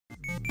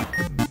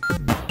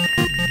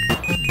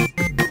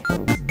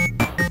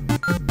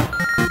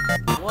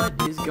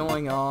is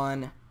going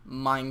on,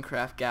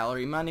 Minecraft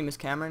Gallery? My name is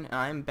Cameron, and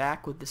I am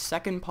back with the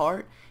second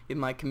part in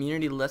my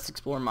community Let's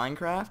Explore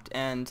Minecraft,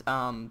 and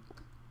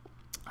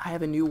I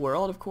have a new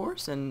world, of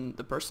course, and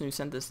the person who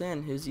sent this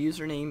in, his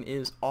username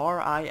is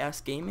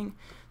RIS Gaming,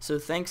 so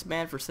thanks,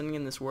 man, for sending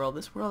in this world.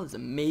 This world is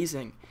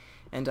amazing,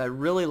 and I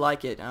really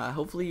like it.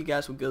 Hopefully you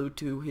guys will go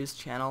to his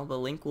channel. The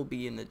link will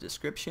be in the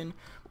description.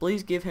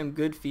 Please give him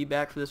good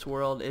feedback for this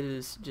world. It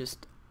is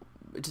just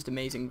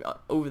amazing.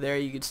 Over there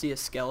you can see a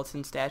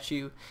skeleton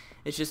statue.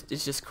 It's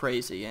just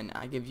crazy, and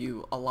I give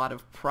you a lot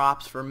of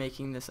props for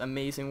making this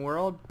amazing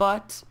world.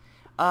 But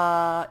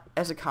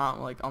as a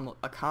comment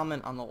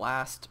on the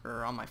last,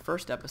 or on my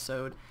first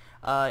episode,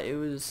 it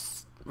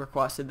was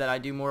requested that I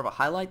do more of a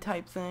highlight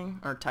type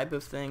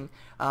of thing.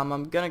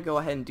 I'm gonna go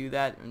ahead and do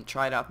that and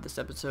try it out this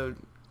episode.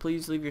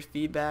 Please leave your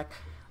feedback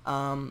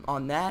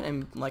on that,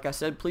 and like I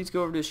said, please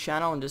go over to his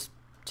channel and just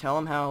tell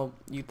him how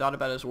you thought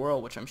about his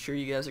world, which I'm sure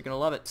you guys are gonna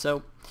love it.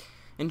 So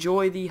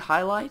enjoy the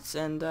highlights,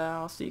 and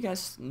I'll see you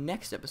guys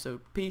next episode.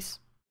 Peace.